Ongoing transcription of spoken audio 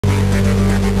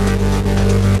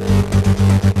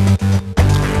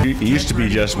It used to be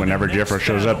just whenever Jeffro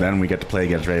shows up, then we get to play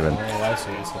against Raven. Oh, I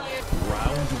see.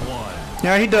 Round one.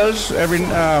 Yeah, he does. Every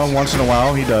once in a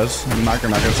while, he does. I'm not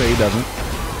gonna say he doesn't.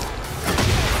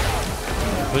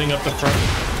 Putting up the front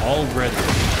already.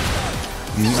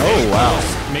 Oh, wow.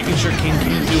 Making sure King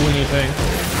can't do anything.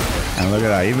 And look at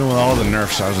that. Even with all the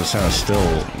nerfs, I was just kind of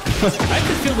still. I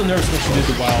could feel the nerfs when she did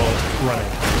the while running.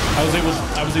 I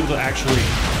was able to actually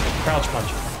crouch punch,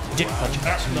 dick punch.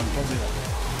 No, don't do that.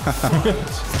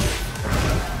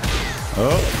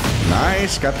 Oh,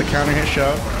 nice. Got the counter hit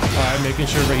shot. Making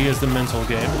sure that he has the mental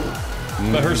game.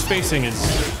 But her spacing is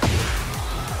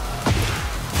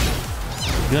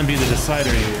gonna be the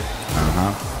decider here.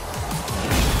 Uh-huh.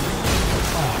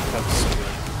 Oh, that was so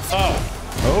good. Oh.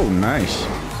 Oh, nice.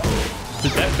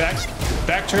 Did that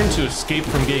back turn to escape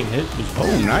from getting hit?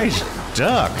 Oh, nice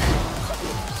duck.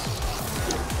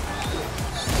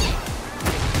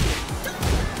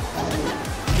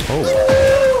 Oh.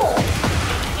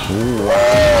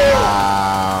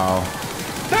 Wow.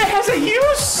 That has a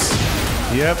use?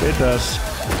 Yep, it does.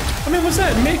 I mean, was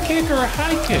that mid kick or a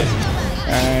high kick?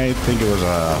 I think it was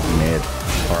a mid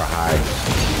or a high.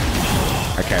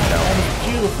 I can't tell. That was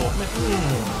beautiful.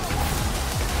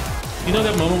 You know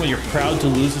that moment when you're proud to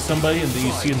lose to somebody and then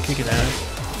you see them kicking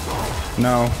ass?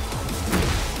 No.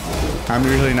 I'm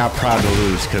usually not proud to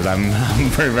lose because I'm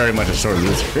very much a sore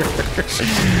loser.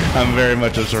 I'm very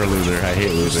much a sore loser. I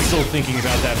hate losing. Still thinking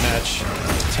about that match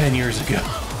 10 years ago.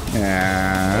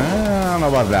 Yeah, I don't know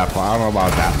about that. I don't know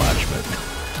about that much, but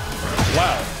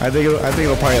wow. I think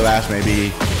it'll probably last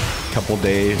maybe a couple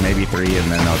days, maybe 3, and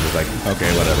then I'll just like,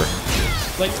 okay, whatever.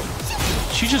 Like,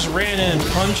 she just ran in and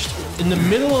punched in the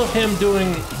middle of him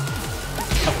doing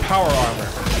a power armor,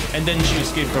 and then she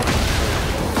escaped from it.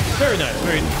 Very nice,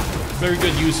 very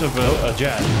good use of a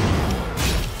jab.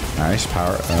 Nice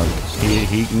power,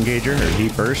 heat engager or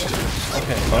heat burst.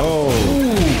 Okay. Oh,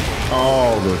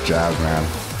 oh, those jabs, man.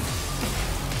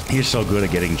 He's so good at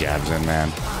getting jabs in,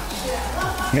 man.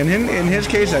 And in his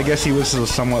case, I guess he was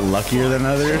somewhat luckier than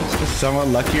others. Somewhat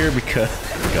luckier because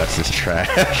Guts is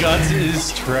trash. Guts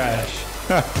is trash.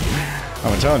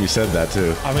 I'm telling you, said that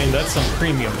too. I mean, that's some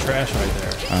premium trash right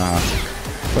there.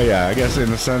 But yeah, I guess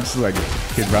in a sense, like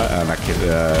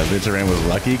Vincent Rayne was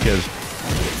lucky because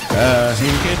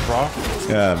KidBravo.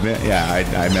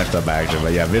 I messed up by accident.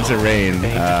 But yeah, Vincent Rayne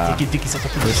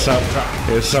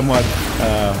is somewhat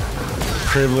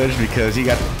privileged because he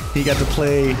got to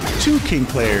play 2 King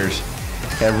players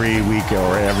every week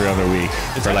or every other week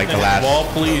for like the last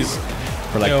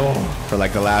for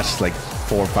like the last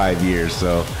 4 or 5 years.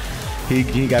 So he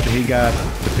got to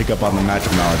pick up on the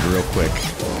matchup knowledge real quick.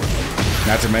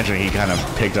 Not to mention he kind of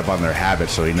picked up on their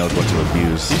habits, so he knows what to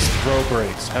abuse. These throw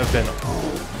breaks have been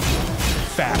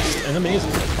fast and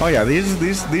amazing. Oh yeah, these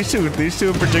two in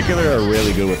particular are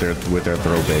really good with their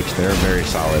throw breaks. They're very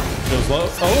solid. Those low.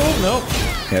 Oh no.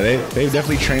 Yeah, they've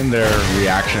definitely trained their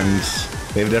reactions.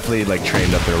 They've definitely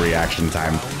trained up their reaction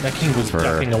time. That King was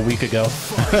ducking a week ago.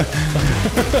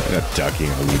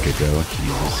 Ducking a week ago.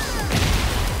 Jesus.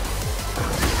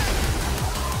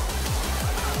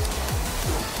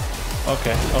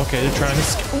 Okay, they're trying to.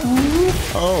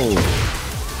 Oh.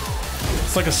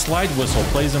 It's like a slide whistle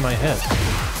plays in my head.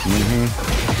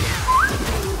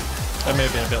 That may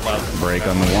have been a bit loud. Break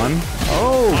on the 1.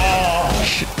 Oh.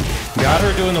 Got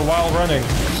her doing the wild running.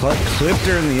 Clipped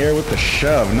her in the air with the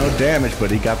shove. No damage,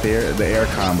 but he got the air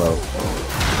combo.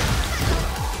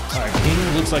 Alright,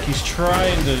 King looks like he's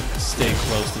trying to stay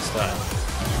close this time.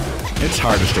 It's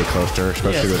hard to stay close to her,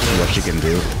 especially with what she can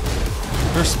do.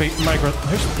 Her not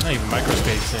even micro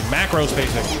spacing, macro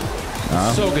spacing.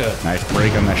 So good. Nice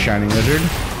break on that shining lizard.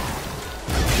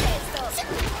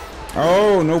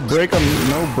 Oh, no break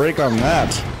on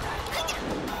that.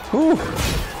 Whew.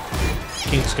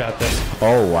 King's got this.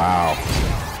 Oh wow.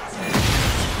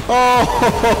 Oh,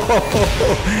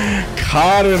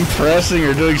 caught him pressing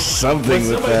or doing something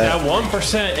with that. At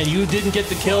 1% and you didn't get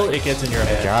the kill, it gets in your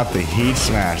head. Got the heat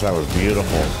smash. That was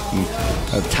beautiful.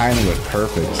 The timing was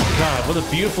perfect. God, what a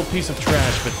beautiful piece of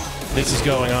trash, but this is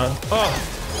going on. Oh.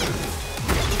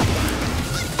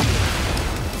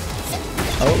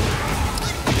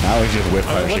 Now he's just whip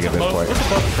punching at this point. What's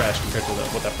above trash compared to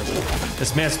what that person is?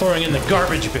 This man's throwing in the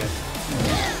garbage bin.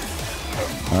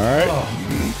 All right. Oh.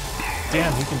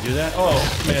 Damn, he can do that? Oh,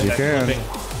 man, that flipping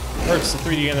hurts the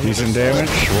 3D enemies. Decent damage,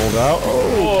 rolled out.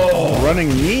 Oh, running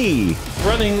knee.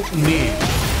 Running knee.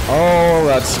 Oh,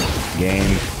 that's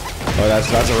game. Oh, that's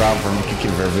a round for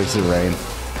Vincent Rayne.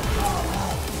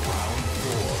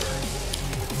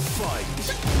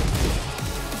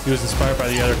 He was inspired by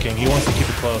the other King. He wants to keep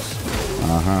it close.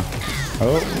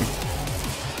 Oh.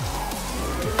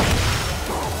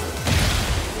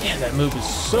 Man, that move is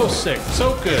so sick,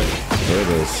 so good. There it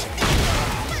is.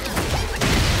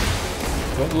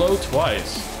 Went low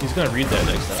twice. He's gonna read that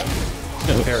next time. He's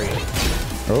gonna parry it.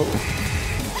 Oh.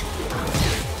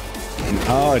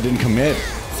 Oh, I didn't commit.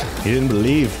 He didn't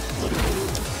believe.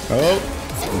 Oh.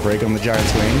 Break on the giant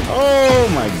swing. Oh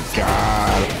my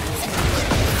god.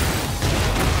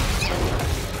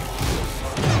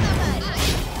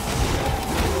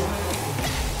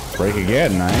 Break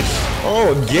again, nice.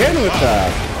 Oh, again with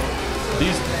that.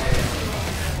 These.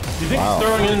 Do you think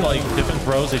throwing in like different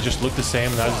throws, they just look the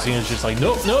same, and I've seen it's just like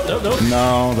nope, nope, nope, nope.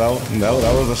 No,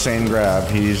 that was the same grab.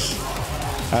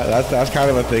 That's kind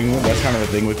of a thing. That's kind of a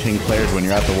thing with King players. When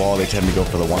you're at the wall, they tend to go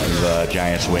for the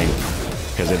giant swing.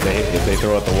 Because if they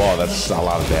throw at the wall, that's a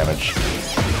lot of damage.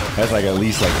 That's like at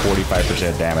least like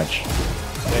 45% damage.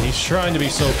 And he's trying to be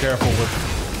so careful with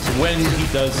when he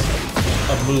does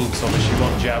a move so that she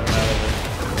won't jab him out of it.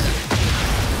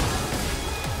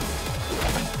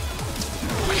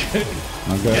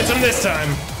 Okay. Gets him this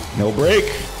time. No break.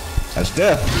 That's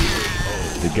death.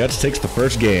 The Guts takes the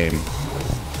first game.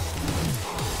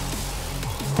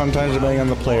 Sometimes depending on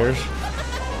the players.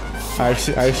 I've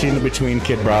seen it between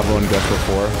KidBravo and Guts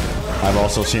before. I've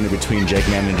also seen it between Jake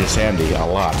Man and just Sandy a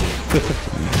lot.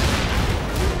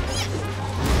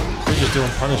 We're just doing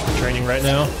punishment training right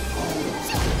now.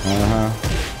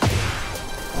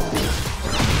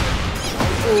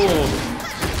 Oh.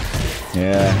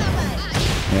 Yeah.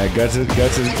 Yeah, Guts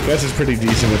is pretty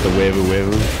decent with the wavu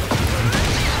wavu.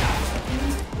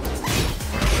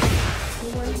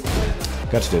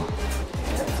 Guts did.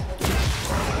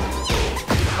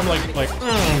 I'm like,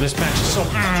 this match is so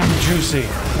juicy.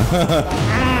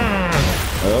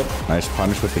 Oh, nice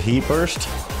punish with the heat burst.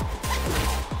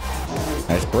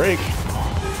 Nice break.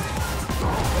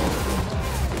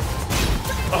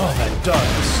 Oh, that duck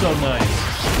is so nice.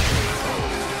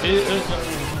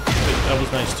 That was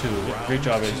nice too. Great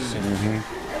job, AVTU.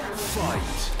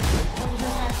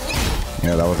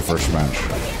 Yeah, that was the first match.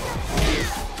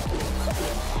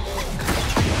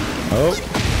 Oh.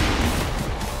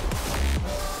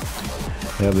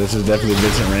 Yeah, this is definitely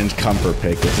Vincent Rayne's comfort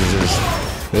pick. This is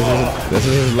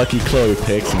his lucky Chloe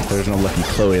pick since there's no lucky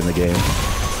Chloe in the game.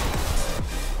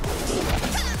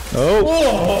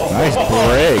 Oh, nice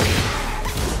break.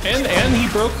 And he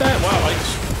broke that? Wow,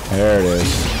 there it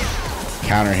is.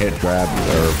 Counter hit grab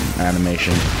or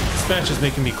animation. This match is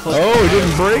making me close. Oh, he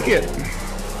didn't break it.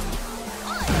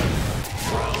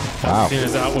 Wow. He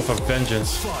is out with a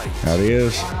vengeance. Out he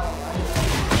is.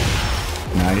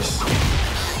 Nice.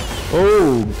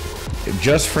 Oh,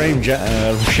 just framed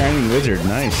Shining Wizard.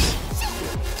 Nice.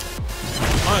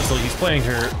 Honestly, he's playing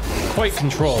her quite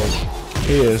controlled.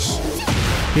 He is.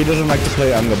 He doesn't like to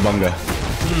play Unga Bunga.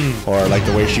 Or like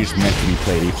the way she's meant to be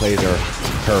played. He plays her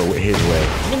his way.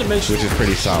 I'm gonna mention which is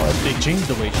pretty solid. They changed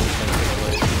the way she was meant to be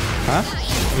played. Huh? I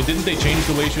mean, didn't they change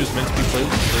the way she was meant to be played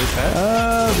with today's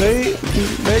patch? They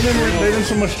didn't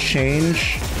so much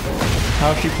change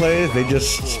how she plays. They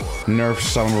just nerfed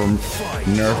some of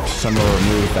her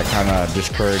moves that kind of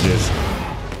discourages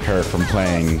her from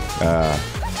playing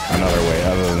another way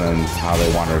other than how they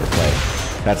want her to play.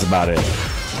 That's about it.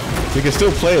 You can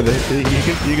still play you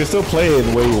can still play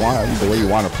the way you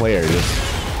want to play her. Just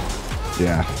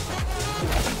yeah.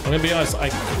 I'm gonna be honest. I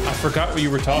forgot what you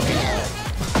were talking about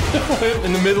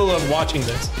in the middle of watching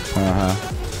this.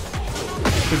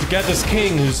 Because you got this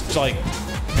king who's like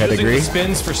using the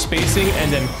spins for spacing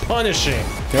and then punishing.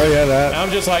 Oh yeah, that. And I'm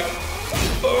just like,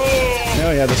 oh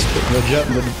yeah, the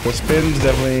spins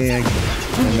definitely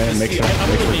makes I'm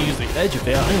gonna use the edge of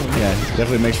it. Yeah,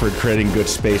 definitely makes for creating good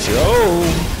space here. Oh,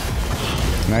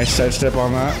 nice side step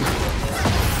on that.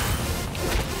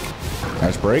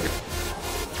 Nice break.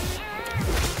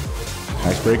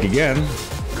 Nice break again.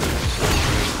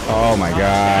 Oh my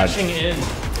god.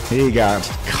 He got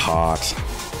caught.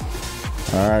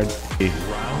 Alright.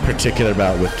 Particular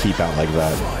about with keep out like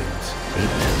that.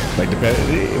 Like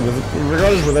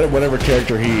regardless of whatever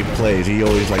character he plays, he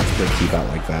always likes to play keep out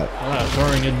like that.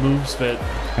 Throwing in moves that.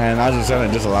 And as I said,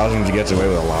 it just allows him to get away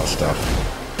with a lot of stuff.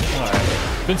 Alright.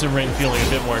 Vincent Rayne feeling a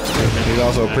bit more experimental. He's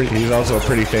also a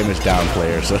pretty famous down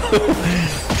player, so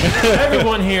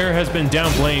everyone here has been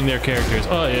downplaying their characters.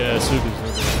 Oh yeah, super.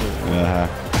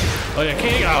 Oh yeah,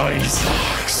 King. Oh, he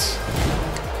sucks.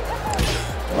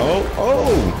 Oh.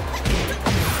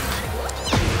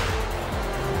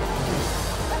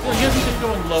 Yeah, he hasn't been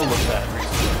going low with that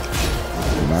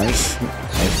recently. Nice.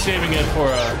 Saving it for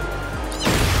a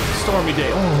stormy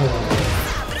day. Oh.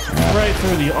 Yeah. Right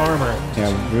through the armor.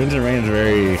 Yeah, Vincent Rayne's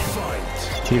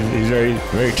he's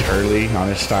very turly on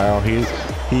his style.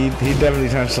 He definitely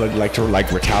tends to like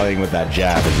retaliating with that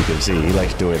jab, as you can see. He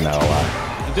likes doing that a lot.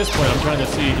 At this point, I'm trying to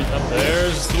see. Oh,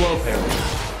 there's the low parry.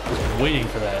 Waiting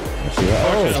for that.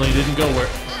 Unfortunately, it didn't go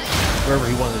wherever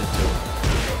he wanted it to.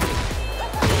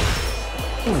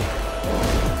 Ooh.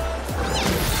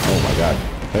 Oh my god.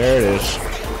 There it is.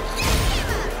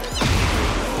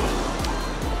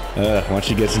 Once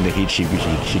she gets into heat, she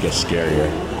gets scarier.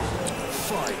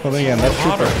 Well, then again, that's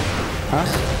hotter. Huh?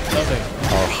 Nothing.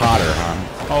 Oh, hotter, huh?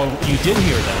 Oh, you did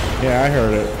hear that? Yeah, I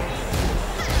heard it.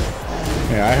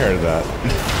 Yeah, I heard that.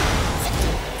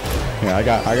 Yeah, I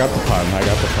got the pun. I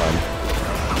got the pun.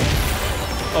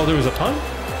 Oh, there was a pun?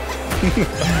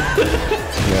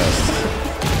 Yes.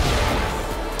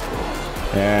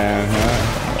 And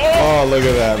oh, look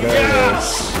at that! There it is.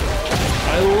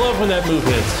 I love when that move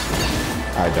hits.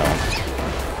 I don't.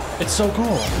 It's so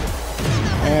cool.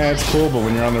 It's cool, but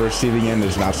when you're on the receiving end,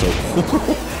 it's not so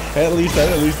cool. At least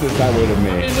it's that way to me.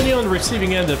 And when you're on the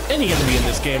receiving end of any enemy in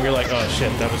this game, you're like, oh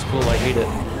shit, that was cool. I hate it.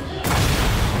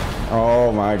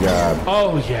 Oh my god.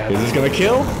 Oh yeah. Is this gonna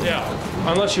kill? Yeah.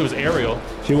 Unless she was aerial.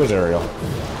 She was aerial.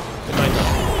 It might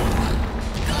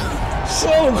not.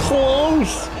 So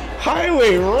close!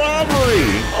 Highway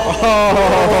robbery! Oh!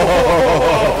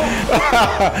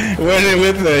 Went in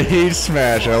with the heat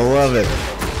smash. I love it.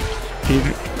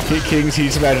 King's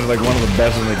heat smash is like one of the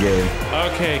best in the game.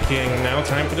 Okay, King. Now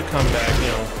time for the comeback. You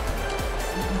know,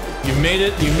 you made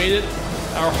it. You made it.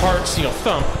 Our hearts, you know,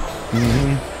 thump.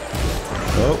 Mm-hmm.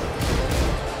 Oh.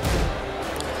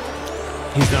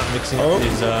 He's not mixing up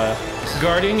his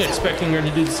guarding, expecting her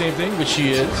to do the same thing, but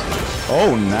she is.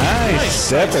 Oh, nice.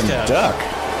 Step and duck.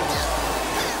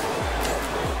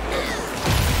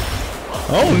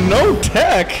 Oh, no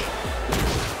tech.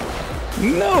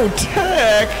 No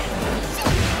tech.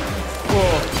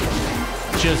 Whoa.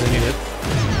 She doesn't need it.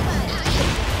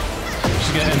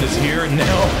 She's gonna end this here and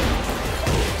now.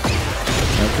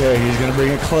 Okay, he's gonna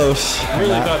bring it close. I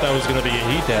really thought that was gonna be a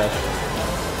heat dash.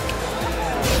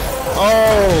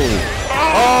 Oh!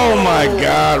 Oh my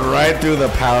god, right through the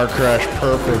power crush.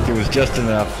 Perfect. It was just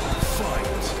enough.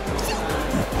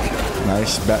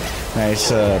 Nice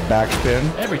backspin.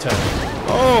 Every time.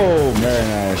 Oh, very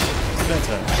nice. That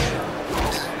time.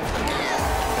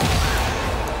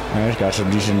 Nice, got some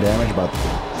decent damage, about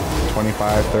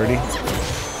 25, 30.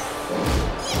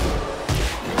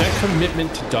 That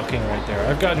commitment to ducking right there.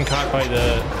 I've gotten caught by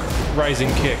the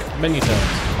rising kick many times.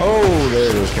 Oh, there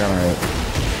it is, counter hit.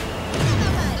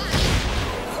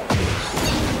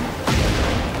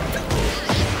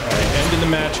 Alright, end of the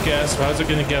match, guess. How's it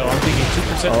gonna go? I'm thinking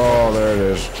 2%. Oh, there it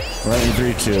is. Running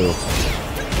 3-2.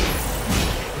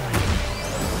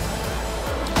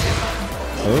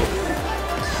 Oh.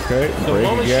 Okay, The break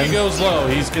moment again. she goes low,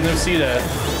 he's gonna see that.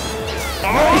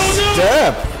 Nice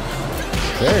step.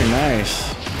 Very nice.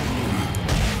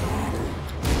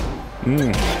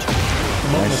 Moment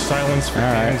of silence for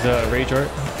King's rage art.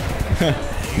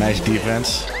 Nice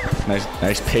defense.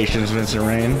 Nice patience, Vincent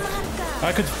Rayne.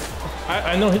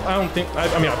 I know. I don't think.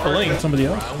 I mean, I'm playing somebody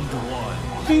else.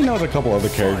 He knows a couple other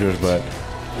characters, but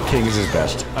King is his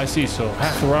best. I see. So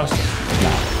half the roster.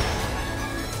 Nah.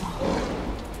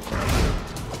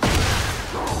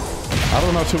 I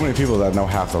don't know too many people that know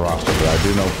half the roster, but I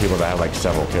do know people that have like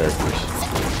several characters.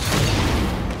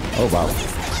 Oh wow.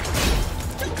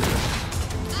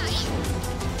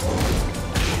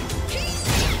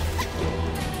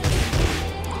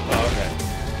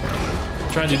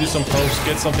 Trying to do some post,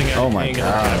 get something out, oh my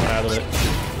god, out of it.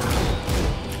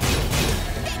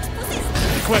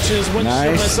 The question is, when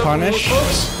nice punish.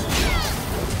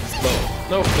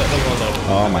 Nope, that wasn't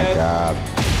low. Oh my god.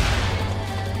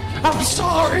 I'm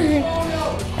sorry.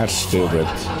 That's stupid.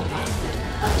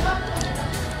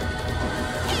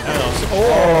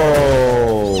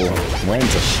 Oh, went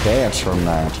to stance from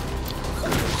that.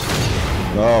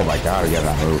 Oh my god, he got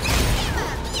that move.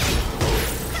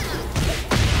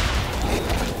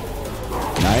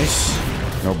 Nice.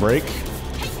 No break.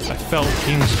 I felt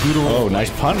King's Goodle. Oh, nice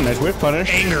pun. Nice whip punish.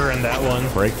 Anger in that one.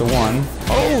 Break the one.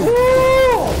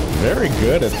 Oh! Very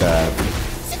good at that.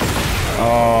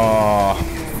 Oh.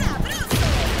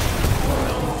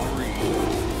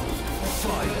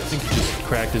 I think he just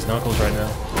cracked his knuckles right now.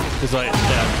 He's like,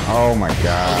 yeah. Oh my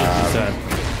god.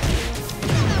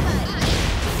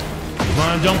 Come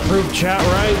on, don't prove chat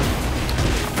right.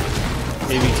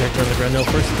 AV tech on the ground. No,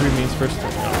 first three means first three.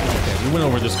 No, okay, we went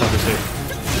over this conversation.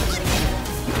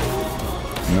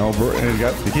 No, bro.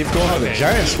 He keeps going with the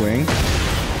giant swing.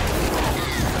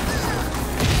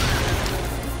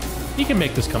 He can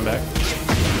make this comeback.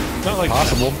 Not like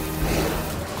possible.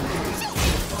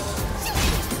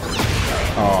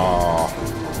 Oh.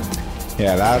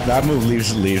 Yeah, that move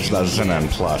leaves us an N+.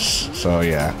 So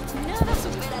yeah.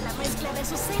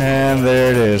 And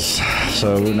there it is.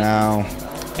 So now.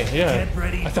 Yeah,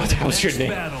 I thought that was your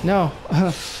name. No.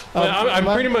 I'm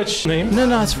pretty much named.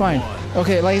 No, it's fine.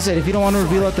 Okay, like I said, if you don't want to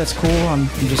reveal it, that's cool. I'm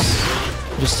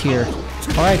just here.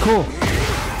 All right, cool.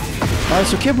 All right,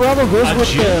 so KidBravo goes with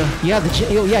Jin?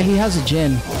 he has a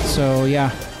Jin. So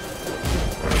yeah.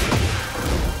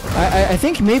 I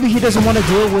think maybe he doesn't want to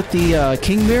deal with the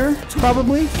King Mirror,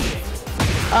 probably.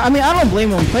 I mean, I don't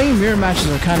blame him. Playing mirror matches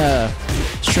are kind of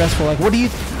stressful. Like, what do you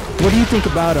think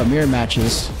about mirror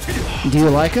matches? Do you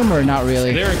like them or not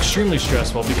really? They're extremely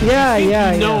stressful because you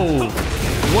know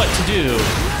what to do,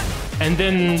 and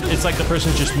then it's like the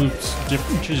person just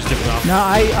chooses different options. No,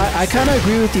 I kind of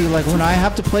agree with you. Like, when I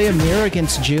have to play a mirror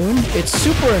against June, it's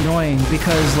super annoying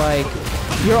because, like,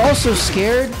 you're also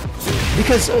scared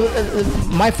because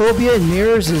my phobia in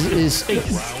mirrors is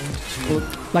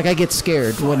like, I get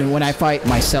scared when I fight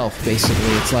myself.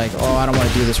 Basically, it's like, oh, I don't want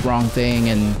to do this wrong thing,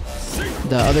 and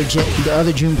the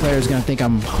other June player is gonna think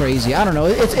I'm crazy. I don't know.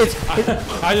 It's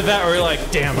either that or you're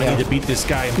like, damn, I need to beat this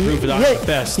guy and prove that I'm the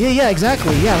best. Yeah,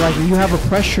 exactly. Yeah, like you have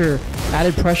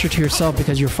added pressure to yourself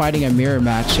because you're fighting a mirror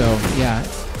match. So yeah.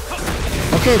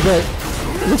 Okay, but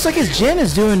it looks like his Jin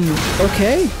is doing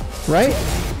okay, right?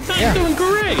 He's doing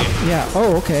great. Yeah.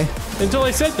 Oh, okay. Until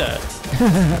I said that.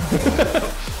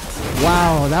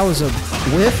 Wow, that was a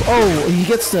whiff. Oh, he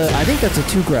gets the. I think that's a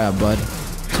 2 grab, bud.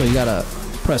 So you gotta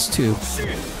press 2.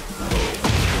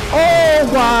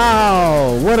 Oh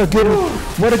wow! What a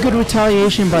good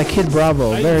retaliation by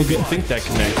KidBravo. Very good. I think that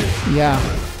connected. Yeah.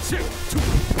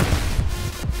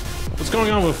 What's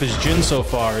going on with his Jin so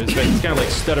far is that he's kind of like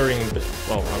stuttering,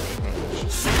 well,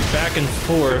 back and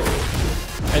forth.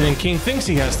 And then King thinks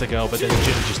he has to go, but then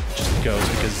Jin just goes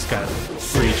because he's got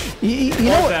reach. You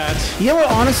know what?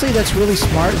 Honestly, that's really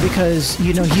smart because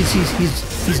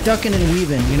he's ducking and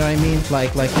weaving. You know what I mean?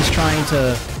 Like he's trying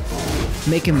to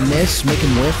make him whiff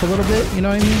a little bit. You know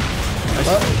what I mean?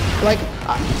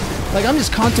 Like I'm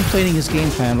just contemplating his game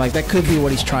plan. Like that could be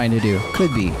what he's trying to do.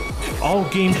 Could be. All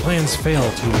game plans fail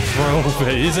to throw if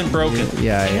it isn't broken.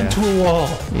 Yeah. Into a wall.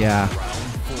 Yeah.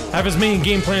 Have as many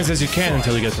game plans as you can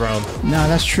until you get thrown. No,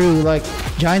 that's true. Like,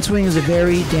 Giant Swing is a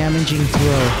very damaging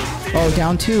throw. Oh,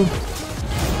 down 2.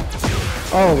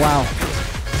 Oh, wow.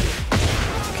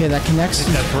 Okay, that connects. I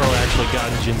think that throw actually got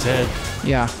in Jin's head.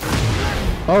 Yeah.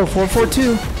 Oh,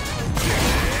 4-4-2.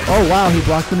 Oh, wow, he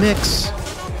blocked the mix.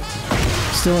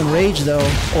 Still in rage, though.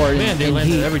 Or man, they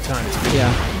landed heat. every time.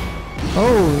 Yeah.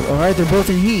 Oh, all right, they're both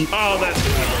in heat. Oh, that's...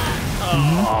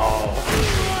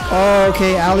 Oh,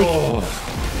 okay, Ali. Oh.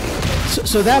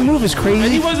 So that move is crazy.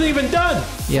 And he wasn't even done.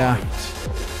 Yeah.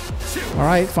 All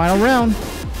right, final round.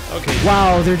 Okay.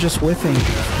 Wow, they're just whiffing.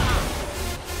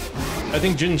 I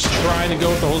think Jin's trying to go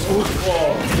with the whole...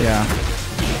 Whoa. Yeah.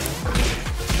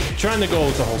 Trying to go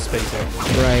with the whole space there.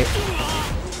 Right.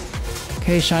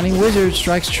 Okay, Shining Wizard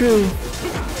strikes true.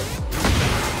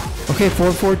 Okay,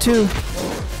 4-4-2.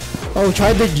 Oh,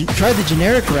 tried the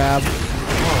generic grab.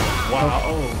 Oh, wow.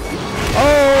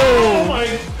 Oh my...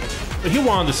 He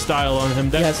wanted to style on him.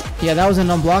 Yes. Yeah, that was an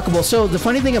unblockable. So the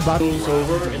funny thing about goes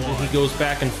over and then he goes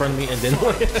back in front of me and then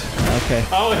okay.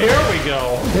 Oh, here we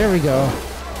go. There we go.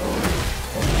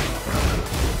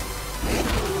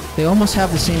 They almost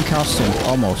have the same costume.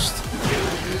 Almost.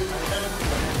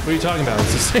 What are you talking about?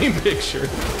 It's the same picture.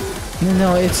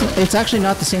 No, it's actually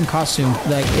not the same costume.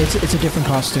 Like it's a different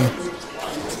costume.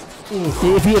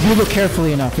 If you look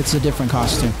carefully enough, it's a different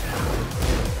costume.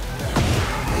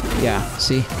 Yeah.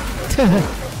 See.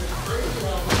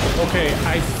 Okay,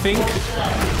 I think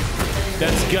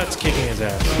that's Guts kicking his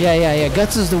ass. Yeah.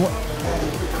 Guts is the one.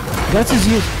 Guts is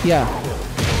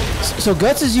So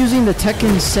Guts is using the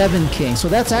Tekken 7 King. So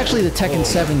that's actually the Tekken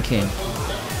 7 King.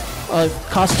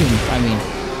 Costume, I mean.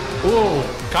 Whoa,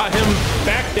 caught him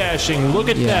backdashing. Look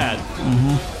at that.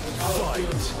 Mm-hmm.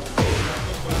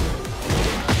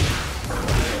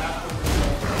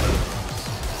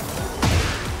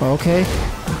 Okay.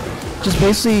 Just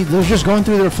basically, they're just going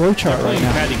through their flowchart right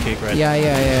now. Patty cake right Yeah.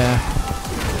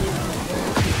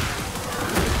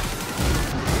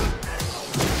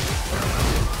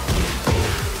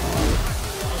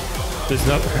 There's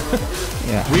nothing.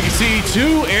 Yeah. We can see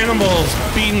 2 animals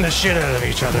beating the shit out of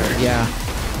each other. Yeah.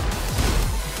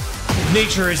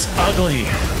 Nature is ugly.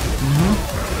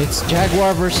 Mm-hmm. It's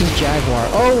Jaguar versus Jaguar.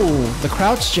 Oh, the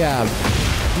crouch jab.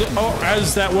 Oh,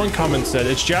 as that one comment said,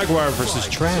 it's Jaguar versus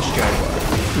Trash Jaguar.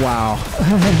 Wow.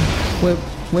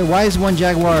 wait, why is one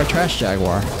Jaguar a Trash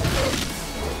Jaguar?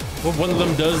 Well, one of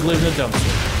them does live in a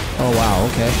dumpster. Oh, wow,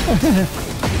 okay.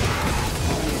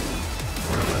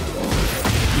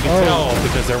 You You can tell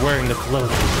because they're wearing the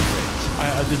clothing.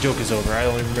 The joke is over. I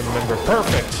don't even remember.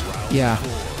 Perfect. Yeah.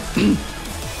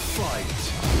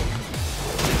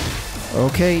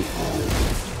 Okay.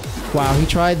 Wow, he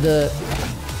tried the...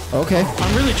 Okay.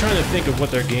 I'm really trying to think of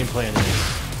what their game plan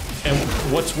is. And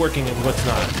what's working and what's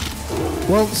not.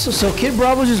 Well, so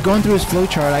KidBravo's just going through his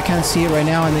flowchart. I kind of see it right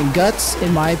now. And then Guts,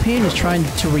 in my opinion, is trying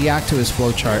to react to his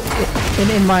flowchart.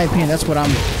 In my opinion, that's what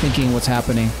I'm thinking what's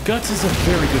happening. Guts is a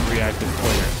very good reactive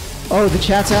player. Oh, the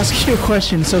chat's asking you a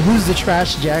question. So who's the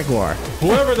trash Jaguar?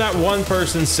 Whoever that one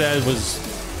person said was...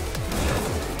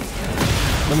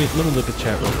 Let me look at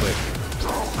chat real quick.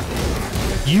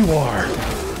 You are.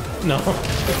 No.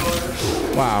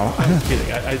 Wow. I'm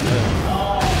kidding.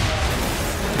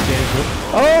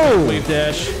 Oh! Wave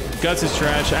dash. Guts is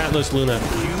trash. Atlas Luna.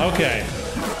 Okay.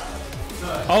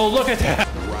 Oh, look at that.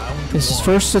 This is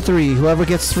first to 3. Whoever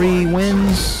gets 3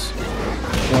 wins.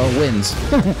 Well, wins.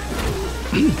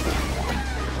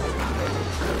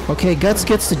 Okay, Guts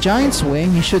gets the giant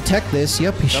swing. He should tech this.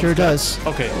 Yep, he sure does.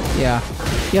 Okay. Yeah.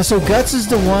 Yeah, so Guts is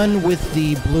the one with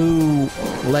the blue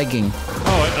legging.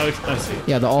 Oh, I see.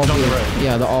 Yeah, the all blue. Right.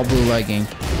 Yeah, the all blue legging.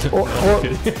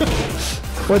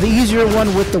 Or the easier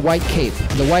one with the white cape.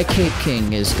 The white cape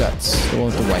king is Guts. The one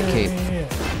with the white cape.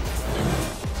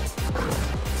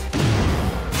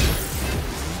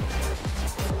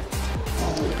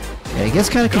 Yeah, it gets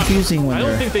kind of confusing when I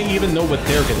don't think they even know what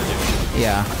they're gonna do.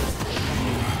 Yeah.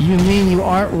 You mean you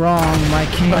aren't wrong, my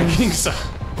king? My king, so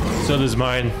does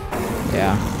mine.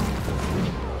 Yeah.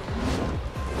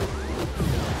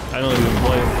 I don't even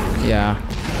play. Yeah.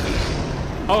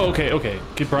 Oh, okay.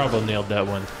 KidBravo nailed that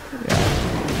one. Yeah.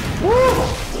 Woo!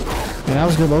 Yeah, that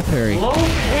was good low parry. Low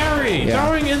parry! Yeah.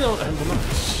 Going in the...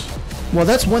 Well,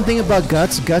 that's one thing about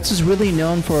Guts. Guts is really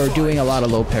known for doing a lot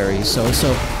of low parries. So I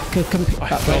felt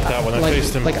that when I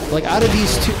faced him. Like out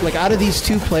of these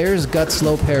two players, Guts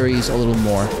low parries a little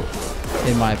more,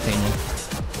 in my opinion.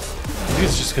 I think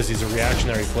it's just because he's a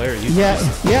reactionary player. Yeah,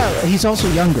 he's also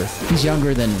younger. He's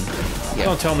younger than... Yeah.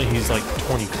 Don't tell me he's like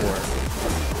 24.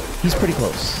 He's pretty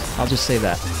close. I'll just say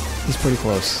that. He's pretty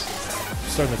close. I'm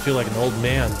starting to feel like an old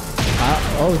man.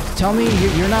 Oh, tell me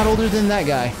you're not older than that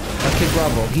guy.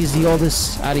 KidBravo. He's the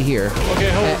oldest out of here. Okay,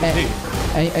 hold on.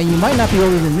 And you might not be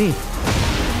older than me.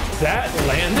 That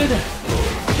landed?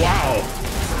 Wow.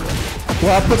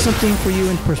 Well, I'll put something for you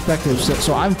in perspective.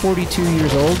 So I'm 42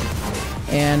 years old,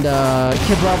 and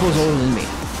KidBravo is older than me.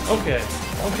 Okay.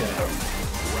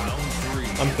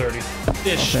 I'm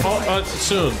 30-ish. Okay.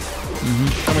 Soon.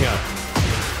 Coming up.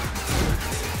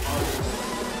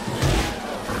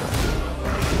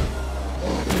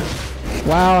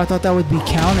 Wow, I thought that would be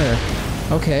counter.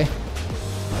 Okay.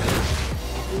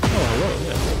 Oh, hello,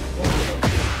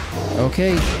 yeah.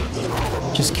 Okay.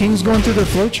 Just Kings going through their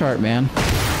flowchart, man.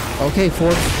 Okay,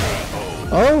 4.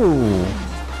 Oh!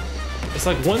 It's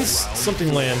like once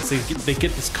something lands, they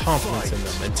get this confidence in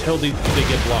them until they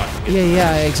get blocked.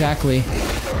 Yeah, exactly.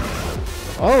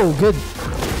 Oh, good.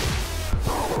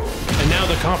 And now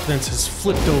the confidence has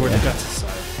flipped over to Guts' side.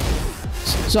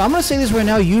 So I'm gonna say this right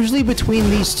now. Usually between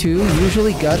these two,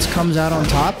 Guts comes out on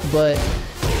top, but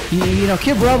you know,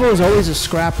 KidBravo is always a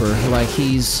scrapper. Like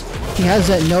he has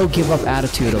that no give up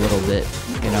attitude a little bit.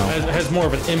 You know, has more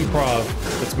of an improv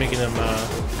that's making him.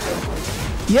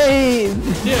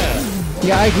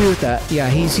 Yeah, I agree with that. Yeah,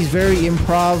 he's very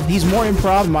improv. He's more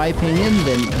improv, in my opinion,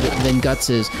 than Guts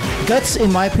is. Guts,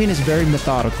 in my opinion, is very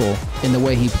methodical in the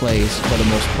way he plays for the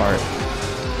most part.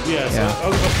 Yeah.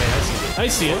 Okay, I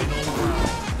see it.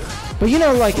 But you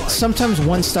know, like sometimes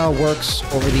one style works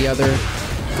over the other,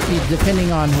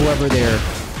 depending on whoever they're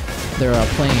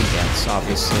playing against,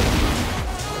 obviously.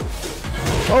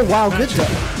 Oh wow, good duck.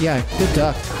 Yeah, good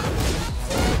duck.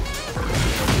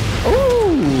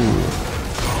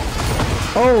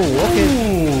 Oh,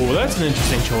 okay. Ooh, that's an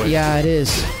interesting choice. Yeah, it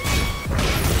is.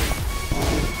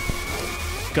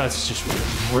 Guts just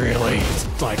really, it's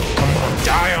like, come on,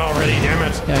 die already, damn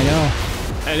it. Yeah, I know.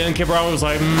 And then KidBravo was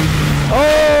like,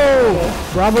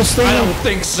 Oh! Bravo's staying. I don't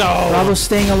think so. Bravo's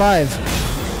staying alive.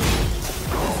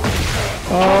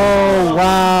 Oh,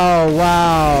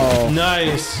 wow.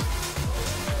 Nice.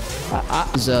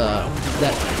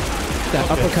 That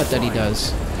uppercut that he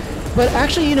does. But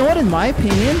actually, you know what? In my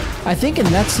opinion, I think in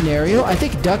that scenario, I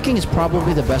think ducking is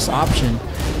probably the best option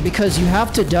because you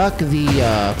have to duck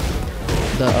the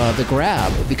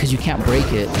grab because you can't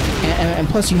break it, and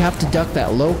plus you have to duck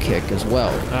that low kick as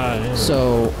well. Yeah.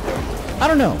 So I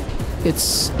don't know.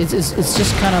 It's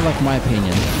just kind of like my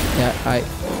opinion. Yeah, I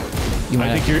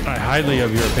highly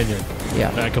of your opinion.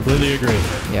 Yeah, I completely agree.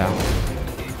 Yeah.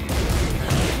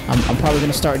 I'm probably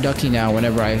gonna start ducking now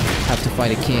whenever I have to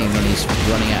fight a king and he's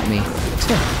running at me.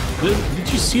 Did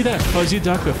you see that fuzzy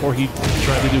duck before he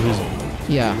tried to do his?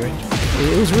 Yeah,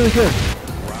 it was really good.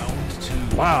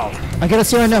 Wow. I gotta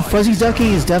say right now, fuzzy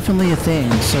ducking is definitely a thing.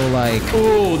 So like,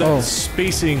 oh, that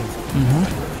spacing.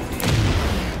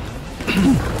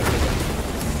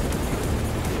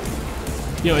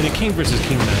 You know, in a king versus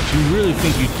king match, you really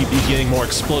think you'd be getting more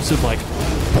explosive, like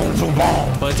boom, boom,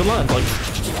 boom. But it's a lot like.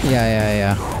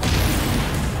 Yeah.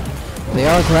 They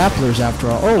are grapplers after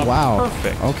all. Oh wow.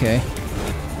 Perfect. Okay.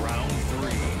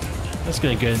 That's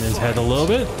gonna get in his head a little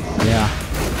bit. Yeah.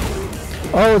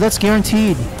 Oh, that's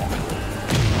guaranteed.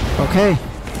 Okay.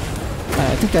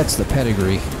 I think that's the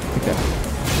pedigree.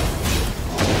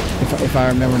 If I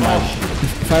remember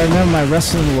my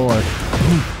wrestling lore.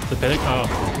 The pedigree. Oh.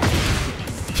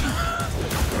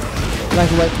 Like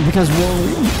because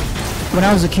when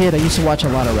I was a kid, I used to watch a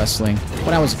lot of wrestling.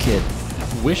 When I was a kid.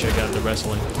 Wish I got into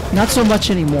wrestling. Not so much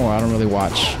anymore. I don't really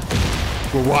watch.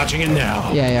 We're watching it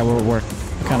now. Yeah, we're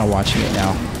kind of watching it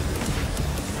now.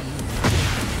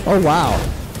 Oh wow.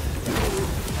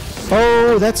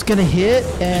 Oh, that's gonna hit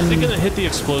and. Is it gonna hit the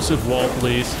explosive wall,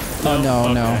 please? Oh no,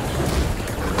 okay. no.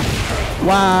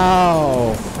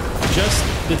 Wow. Just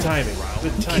the timing.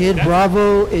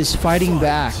 KidBravo is fighting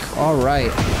back. All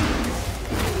right.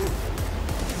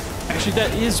 Actually,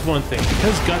 that is one thing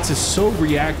because Guts is so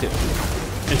reactive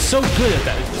and so good at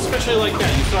that, especially like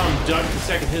that. You saw him duck the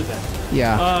second hit that.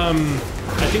 Yeah.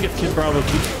 I think if KidBravo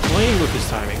keeps playing with his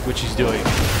timing, which he's doing,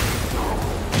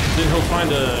 then he'll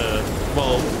find a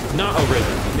not a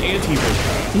rhythm, an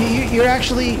anti-rhythm. You're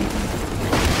actually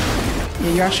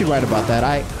right about that.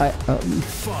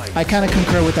 I kind of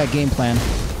concur with that game plan.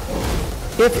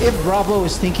 If Bravo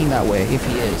is thinking that way, if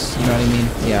he is, you know what I mean?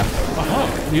 Yeah.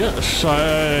 Yes,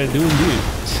 I do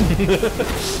indeed.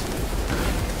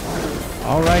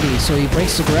 Alrighty, so he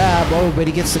breaks the grab. Oh, but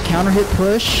he gets the counter hit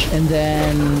push, and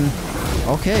then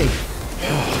okay.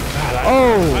 Oh, God,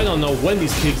 I don't know when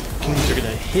these kings are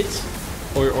gonna hit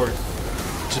or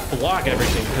just block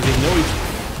everything because they know he's.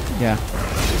 Yeah.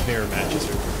 These mirror matches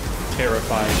are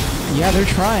terrifying. Yeah, they're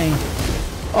trying.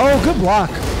 Oh, good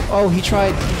block. Oh, he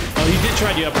tried. Oh, he did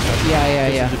try the uppercut.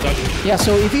 Yeah. Yeah,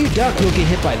 so if you duck, you'll get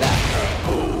hit by that.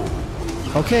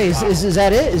 Okay, is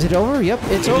that it? Is it over? Yep,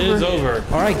 it's over. It is over.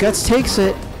 All right, Guts takes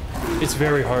it. It's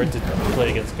very hard to play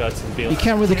against Guts and be like... You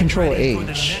can't really control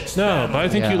age. No, but I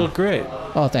think you look great.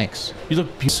 Oh, thanks. You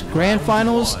look beautiful. Grand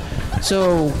finals.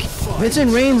 So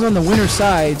Vincent Rayne's on the winner's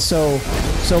side. So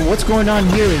what's going on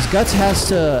here is Guts has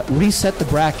to reset the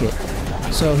bracket.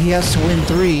 So he has to win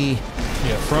 3.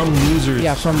 Yeah, from losers.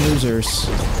 Yeah, from losers.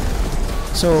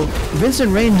 So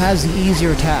Vincent Rayne has the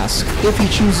easier task if he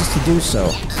chooses to do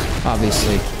so,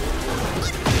 obviously.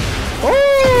 Oh!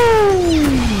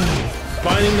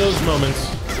 Finding those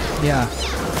moments. Yeah.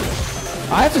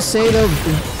 I have to say though,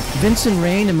 Vincent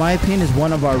Rayne, in my opinion, is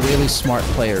one of our really smart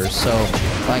players. So,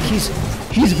 like, he's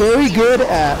very good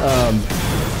at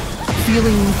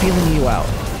feeling you out.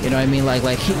 You know what I mean?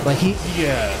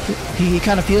 He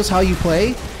kind of feels how you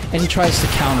play, and he tries to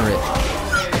counter it.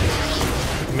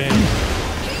 Man,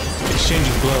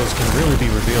 exchanging blows can really be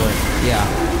revealing. Yeah.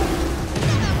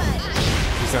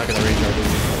 He's not gonna recharge it.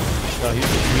 No,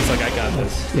 he's like, I got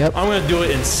this. Yep. I'm gonna do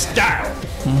it in style.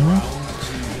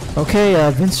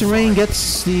 Okay, Vincent Rayne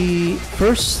gets the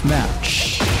first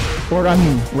match. Or, I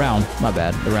mean, round. My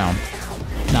bad. The round.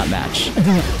 Not match.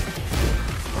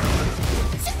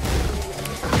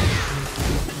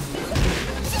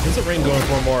 Vincent Rayne going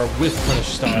for more with punish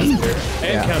styles here.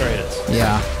 And counter hits.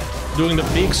 Yeah. Doing the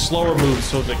big slower moves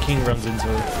so the king runs into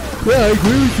it. Yeah, I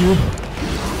agree with you.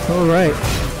 Alright.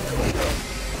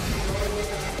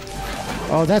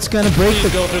 Oh, that's gonna break the...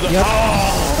 Go through the... Yep.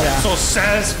 Oh, yeah. So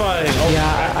satisfying. Oh,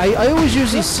 yeah, I always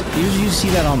usually see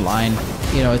that online.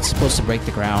 You know, it's supposed to break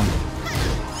the ground.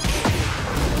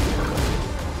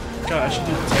 God, I should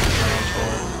do the Tekken Lounge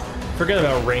more. Forget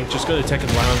about rank. Just go to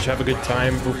Tekken Lounge, have a good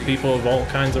time with people of all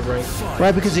kinds of rank.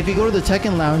 Right, because if you go to the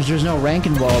Tekken Lounge, there's no rank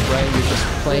involved, right? You're just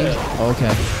playing. Yeah. Oh,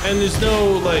 okay. And there's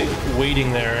no like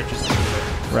waiting there. Just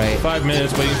right. 5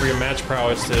 minutes waiting for your match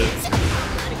prowess to.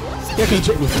 Yeah,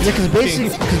 because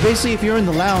basically, if you're in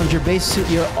the lounge,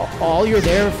 all you're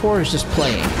there for is just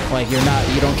playing. Like you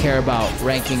don't care about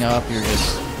ranking up. You're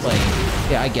just playing.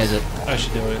 Yeah, I get it. I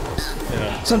should do it.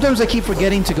 Yeah. Sometimes I keep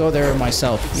forgetting to go there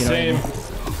myself. You know. Same.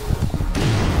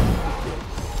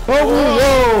 Oh,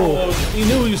 whoa! He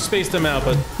knew you spaced him out,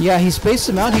 but yeah, he spaced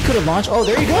him out. He could have launched. Oh,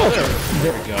 there you go.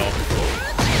 There we go.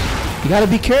 You gotta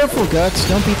be careful, Guts.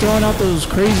 Don't be throwing out those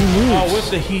crazy moves. Oh, with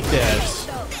the heat dash.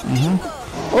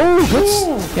 Oh, good.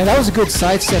 Yeah, that was a good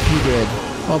sidestep he did.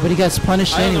 Oh, but he gets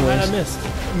punished I don't know anyways. how I missed.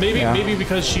 Maybe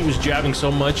because she was jabbing so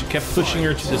much, it kept pushing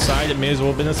her to the side. It may as well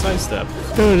have been a sidestep.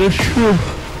 Oh, that's true.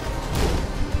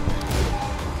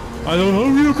 I don't know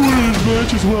if you're part of this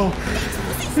match as well.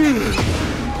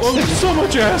 Oh, there's so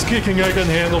much ass kicking I can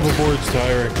handle before it's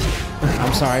tiring.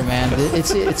 I'm sorry, man.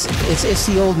 It's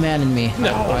the old man in me.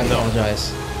 No, I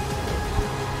apologize.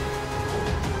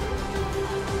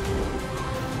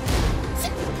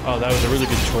 Oh, that was a really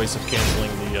good choice of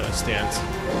canceling the stance.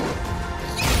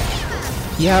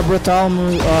 Yeah,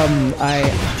 Bartholomew. Bro,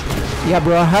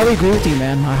 I highly agree with you,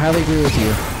 man. I highly agree with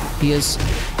you. He is.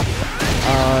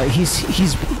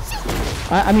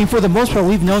 I mean, for the most part,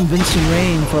 we've known Vincent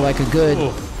Rayne for like a good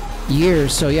year.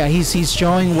 So yeah, he's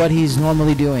showing what he's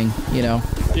normally doing. You know.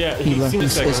 Yeah,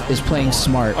 is playing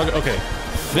smart. Okay.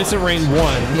 Vincent Rayne 1.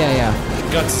 Yeah.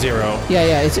 Guts 0.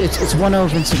 Yeah. It's 1-0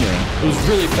 Vincent Rayne. It was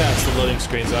really fast, the loading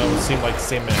screens. It seemed like the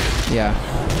same match. Yeah.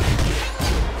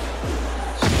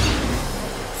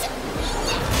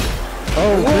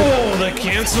 Oh, whoa! The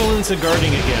cancel into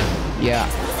guarding again. Yeah.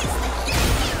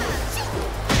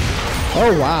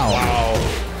 Oh, wow. Wow.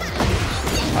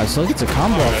 So it's a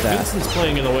combo off that. Vincent's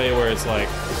playing in a way where it's like,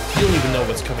 you don't even know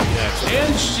what's coming next.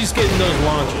 And she's getting those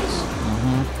launches.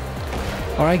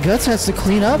 All right, Guts has to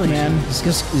clean up, man. He's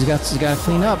got to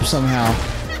clean up somehow.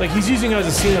 Like, he's using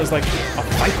Asesina as like a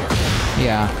viper.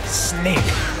 Yeah. Snake.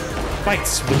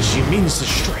 Bites when she means to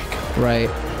strike. Right.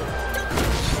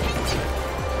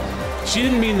 She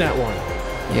didn't mean that one.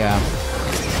 Yeah.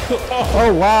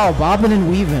 Oh, wow. Bobbing and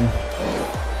weaving.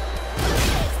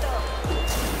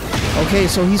 Okay,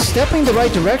 so he's stepping the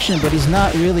right direction, but he's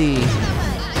not really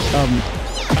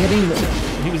getting...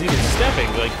 He was even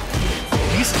stepping. Like,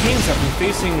 these kings have been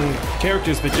facing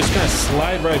characters that just kind of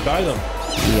slide right by them.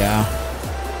 Yeah.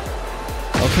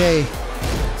 Okay.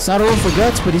 It's not over for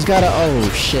Guts, but he's got to... Oh,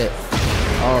 shit.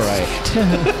 All right.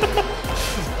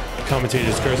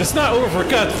 Commentator's curse. It's not over for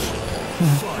Guts.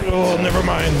 Oh, never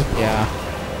mind. Yeah.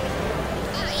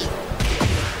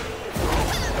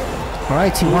 All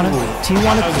right, Tijuana. I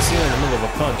was in the middle of a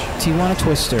punch. Tijuana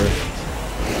Twister.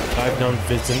 I've known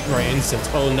Vincent Rayne since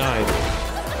 09. Oh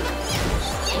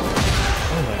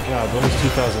my God, when was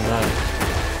 2009?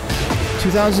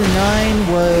 2009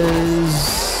 was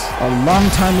a long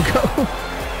time ago.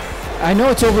 I know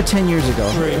it's over 10 years ago.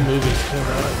 Great movies came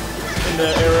out in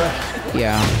that era.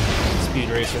 Yeah. Speed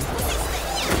Racer.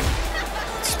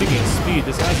 Speaking of speed,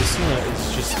 this Asesina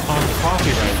is just on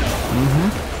coffee right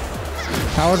now.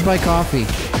 Powered by coffee.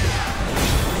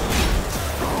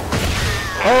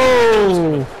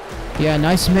 Oh! Yeah,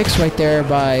 nice mix right there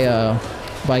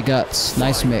by Guts.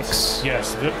 Nice mix.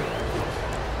 Yes.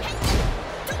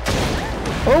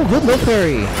 Oh, good lip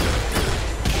parry.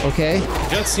 Okay.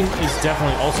 Guts is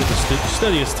definitely also the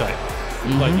steadiest type.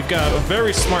 Like, you've got a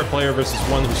very smart player versus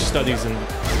one who studies and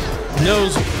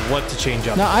knows what to change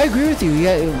up. No, I agree with you.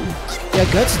 Yeah,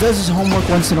 Guts does his homework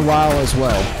once in a while as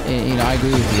well. You know, I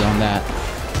agree with you on that.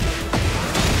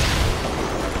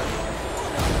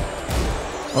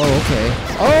 Oh, okay.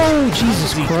 Oh,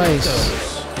 Jesus Christ.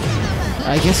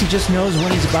 I guess he just knows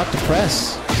when he's about to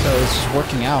press, so it's just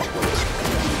working out.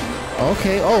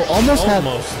 Okay. Oh, almost had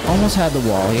the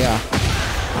wall. Yeah.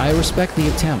 I respect the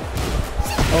attempt.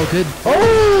 Oh, good.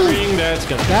 Oh,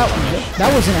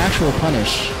 that was an actual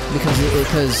punish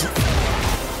because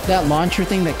that launcher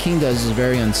thing that King does is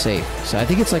very unsafe. So I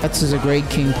think it's like Guts is a great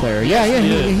King player. Yeah,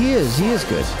 he is. He is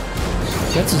good.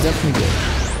 Guts is definitely good.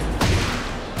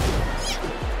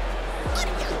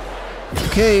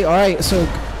 Okay, all right. So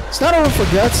it's not over for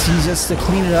Guts. He's just to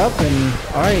clean it up, and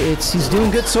all right, he's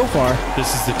doing good so far.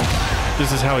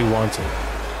 This is how he wants it.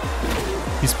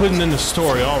 He's putting in the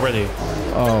story already.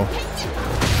 Oh.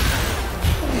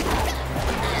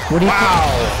 What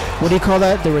do you call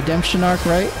that? The redemption arc,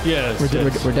 right? Yes.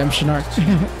 Redemption arc.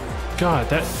 God,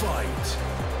 that fight.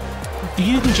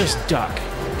 He didn't just duck.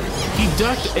 He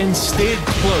ducked and stayed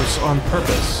close on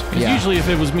purpose. Because usually if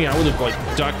it was me, I would have like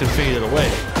ducked and faded away.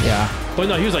 Yeah. But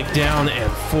no, he was like down and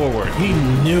forward. He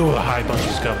knew a high punch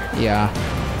was coming. Yeah.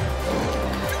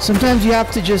 Sometimes you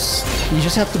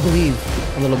just have to believe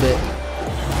a little bit.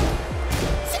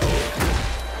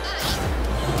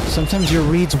 Sometimes your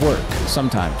reads work.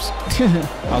 Sometimes.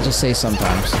 I'll just say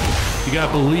sometimes. You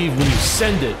gotta believe when you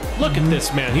send it. Look at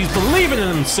this man. He's believing in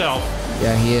himself.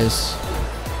 Yeah, he is.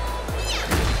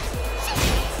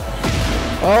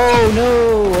 Oh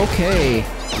no! Okay.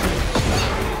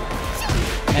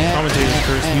 Commentator's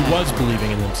curse. He was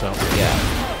believing in himself. Yeah.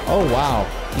 Oh wow.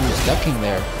 He was ducking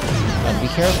there. Gotta be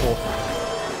careful.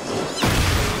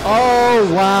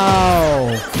 Oh wow.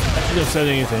 I shouldn't have said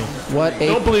anything.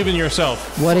 Don't believe in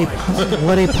yourself. What a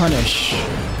punish.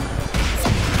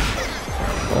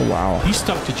 Oh, wow. He's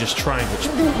stuck to just triangle.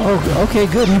 Oh, okay,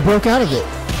 good. He broke out of it.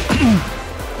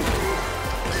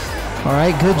 All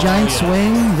right, good giant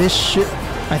swing. This should...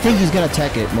 I think he's going to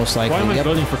tech it, most likely. Why am I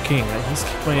voting for King? He's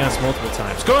kicked my ass multiple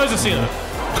times. Go Assassina!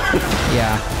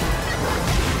 Yeah.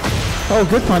 Oh,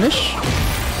 good punish.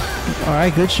 All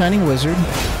right, good Shining Wizard.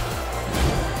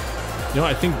 You know,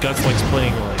 I think Guts likes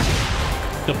playing like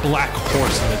the black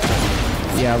horse in the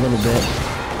tournament. Yeah, a little bit.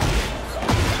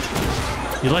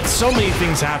 He lets so many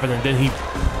things happen, and then he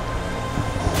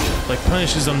like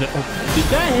punishes them. That did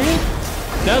that hit?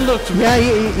 That looked.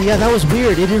 Yeah, that was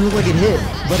weird. It didn't look like it hit,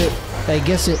 but I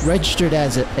guess it registered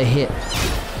as a hit.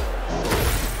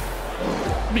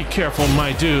 Be careful,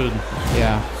 my dude.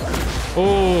 Yeah.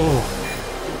 Oh.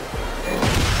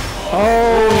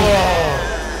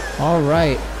 Oh. All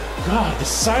right. God, the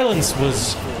silence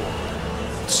was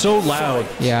so loud.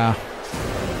 Yeah.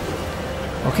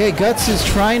 Okay, Guts is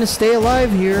trying to stay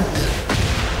alive here.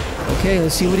 Okay,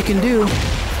 let's see what he can do.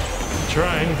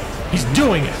 Trying. He's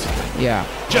doing it. Yeah.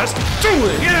 Just do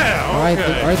it. Yeah. All right,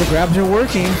 Okay. all right, the grabs are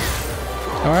working.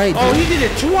 All right. Oh, he did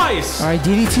it twice. All right,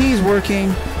 DDT is working.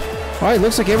 All right,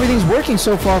 looks like everything's working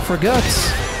so far for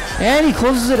Guts. And he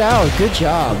closes it out. Good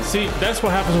job. See, that's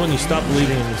what happens when you stop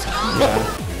believing in yourself. Yeah.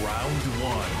 Round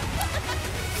one.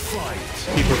 Fight.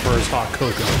 He prefers hot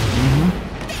cocoa.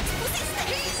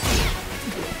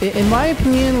 In my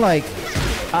opinion, like,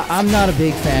 I'm not a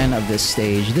big fan of this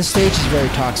stage. This stage is very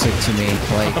toxic to me.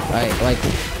 Like,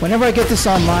 whenever I get this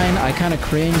online, I kind of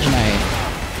cringe and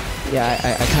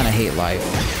I kind of hate life.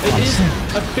 It is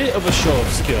a bit of a show of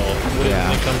skill when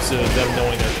it comes to them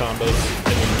knowing their combos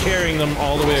and then carrying them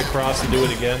all the way across to do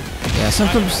it again. Yeah,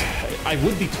 sometimes. I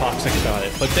would be toxic about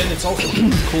it, but then it's also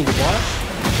cool to watch.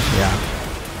 Yeah.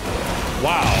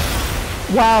 Wow.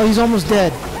 Wow, he's almost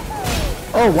dead.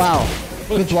 Oh, wow.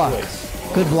 Good block.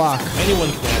 choice. Good block. Anyone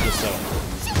can have this though.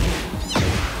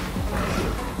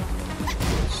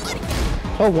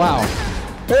 Oh, wow.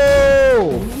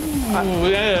 Oh! Ooh,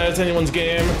 yeah, that's anyone's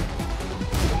game.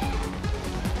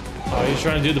 Oh, he's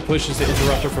trying to do the pushes to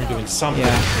interrupt her from doing something.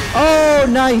 Yeah. Oh,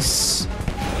 nice.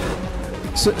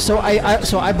 So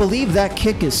I believe that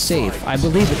kick is safe. I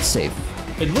believe it's safe.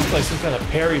 It looked like some kind of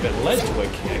parry that led to a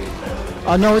kick.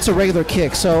 No, it's a regular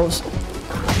kick. So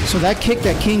that kick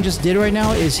that King just did right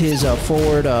now is his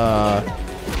forward.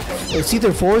 It's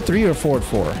either forward 3 or forward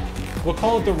 4. We'll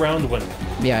call it the round winner.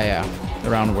 Yeah, the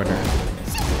round winner.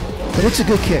 But it's a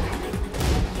good kick.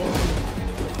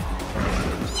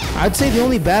 I'd say the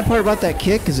only bad part about that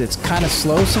kick is it's kind of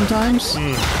slow sometimes.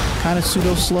 Kind of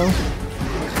pseudo slow.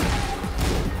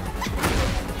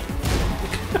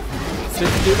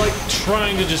 They're like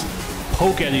trying to just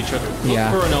poke at each other, look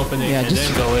for an opening, and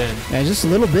then go in. Yeah, just a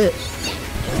little bit.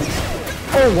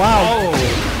 Oh, wow.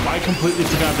 Oh, I completely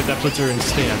forgot that puts her in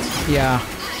stance. Yeah.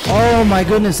 Oh, my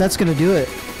goodness, that's going to do it.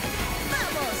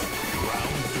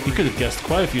 You could have guessed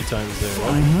quite a few times there,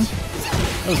 right?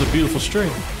 That was a beautiful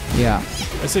string. Yeah.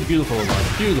 I say beautiful a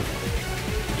lot.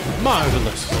 Beautiful.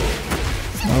 Marvelous.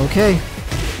 Okay.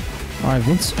 All right,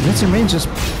 Vincent Rayne's just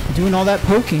doing all that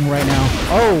poking right now.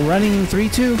 Oh, running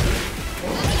 3-2. I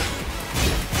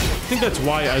think that's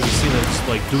why Assassina is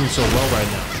like doing so well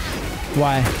right now.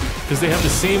 Why? Because they have the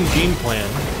same game plan,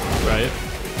 right?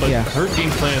 But her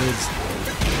game plan is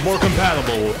more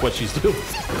compatible with what she's doing.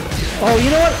 Oh, you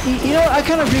know what? You know what? I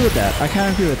kind of agree with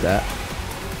that.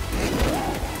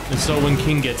 And so when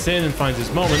King gets in and finds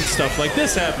his moment, stuff like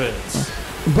this happens.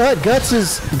 But Guts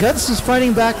is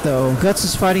fighting back though. Guts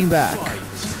is fighting back.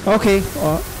 Okay.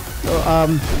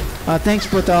 Thanks,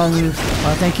 but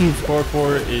thank you.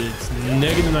 4-4 is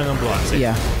 -9 on blocks.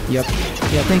 Yeah. Yep.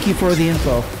 Yeah. Thank you for the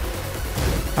info.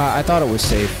 I thought it was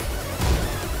safe.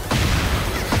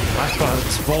 I thought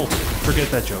it's Volt. Forget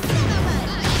that joke.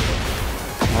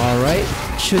 All right.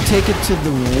 Should take it to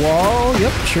the wall.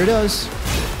 Yep. Sure does.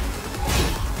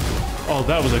 Oh,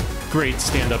 that was a great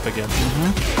stand-up again.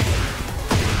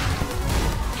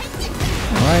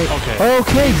 All right. Okay.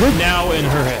 Okay. Good. Now in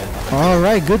her head. All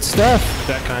right. Good stuff.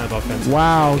 That kind of offense.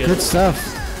 Wow. Good stuff.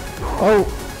 Oh.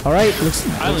 All right.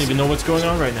 I don't even know what's going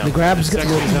on right now. The grab's It's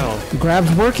sexy as hell. The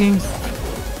grab's working.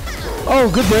 Oh,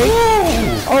 good break. Woo!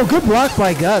 Oh, good block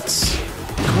by Guts.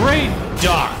 Great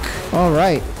duck. All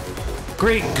right.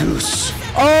 Great goose.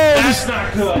 Oh, That's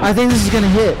not good. I think this is gonna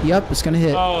hit. Yep, it's gonna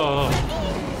hit. Oh.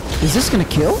 Is this gonna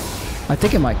kill? I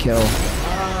think it might kill.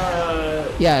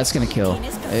 Yeah, it's gonna kill.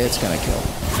 It's gonna kill.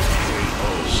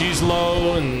 She's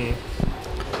low and.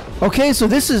 Okay, so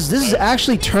this is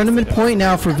actually tournament point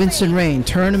now for Vincent Rayne.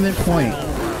 Tournament point.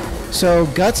 So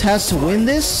Guts has to win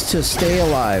this to stay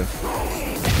alive.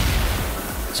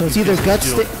 So it's either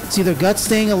Guts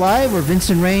staying alive or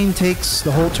Vincent Rayne takes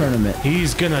the whole tournament.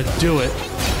 He's gonna do it.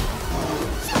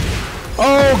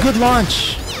 Oh, good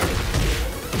launch.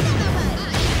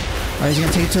 All right, he's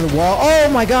gonna take it to the wall. Oh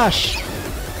my gosh.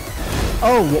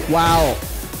 Oh wow.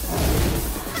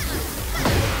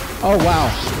 Oh wow.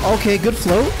 Okay, good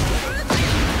float.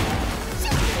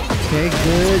 Okay,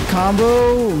 good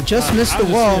combo. Just missed the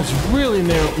wall. Is really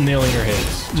nailing her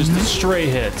hits. Just the stray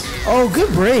hits. Oh,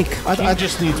 good break. He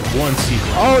just needs one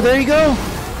sequence. Oh, there you go.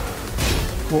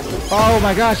 Oh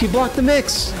my gosh, he blocked the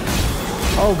mix.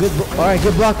 Oh, good. All right,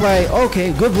 good block by.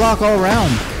 Okay, good block all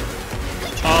around.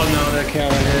 Oh no, that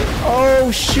counter hit.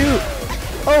 Oh shoot.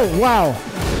 Oh wow.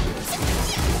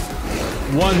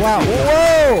 One. Wow.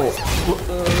 Whoa.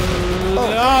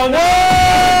 Oh no.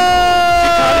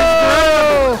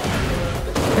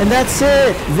 And that's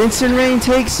it. Vincent Rayne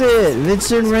takes it.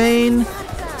 Vincent Rayne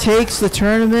takes the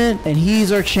tournament, and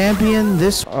he's our champion.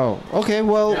 Oh, okay.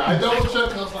 Well, yeah, I double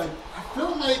checked. I was like,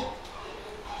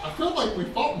 I feel like we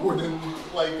fought more than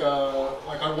like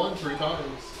I won 3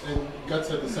 times, and Guts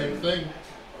said the same thing.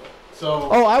 So.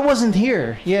 Oh, I wasn't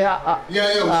here. Yeah.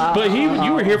 But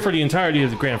you were here for the entirety of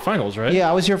the grand finals, right?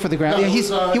 Yeah, I was here for the grand. No,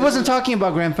 he wasn't talking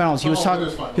about grand finals. He was talking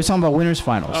about winners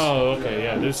finals. Oh, okay.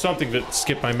 Yeah, there's something that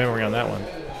skipped my memory on that one.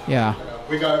 Yeah.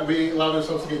 We allowed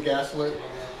ourselves to get gaslit.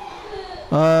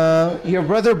 Your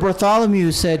brother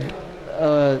Bartholomew said,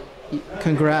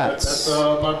 congrats. That's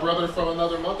my brother from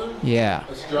another mother. Yeah.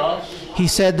 That's Josh. He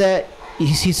said that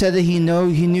he knew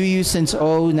you since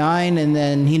 '09, and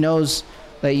then he knows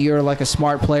that you're like a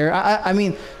smart player. I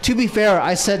mean, to be fair,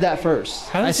 I said that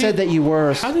first. I said that you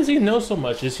were. How does he know so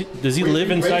much? Does he live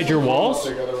inside your walls?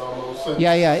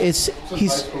 Yeah.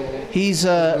 He's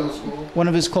one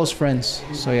of his close friends.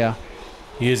 So yeah.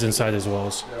 He is inside his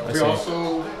walls. Yeah, we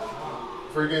also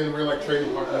we're like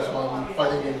trading partners on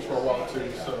fighting games for a while too.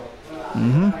 So.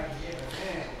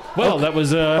 Well, that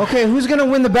was Okay, who's gonna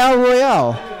win the Battle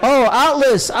Royale? Oh,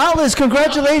 Atlas,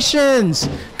 congratulations!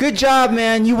 Good job,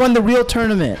 man. You won the real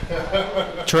tournament.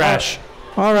 Trash.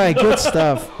 All right, good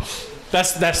stuff.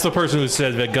 That's the person who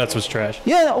said that Guts was trash.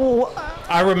 Yeah, well,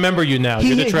 I remember you now.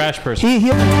 You're the trash person. He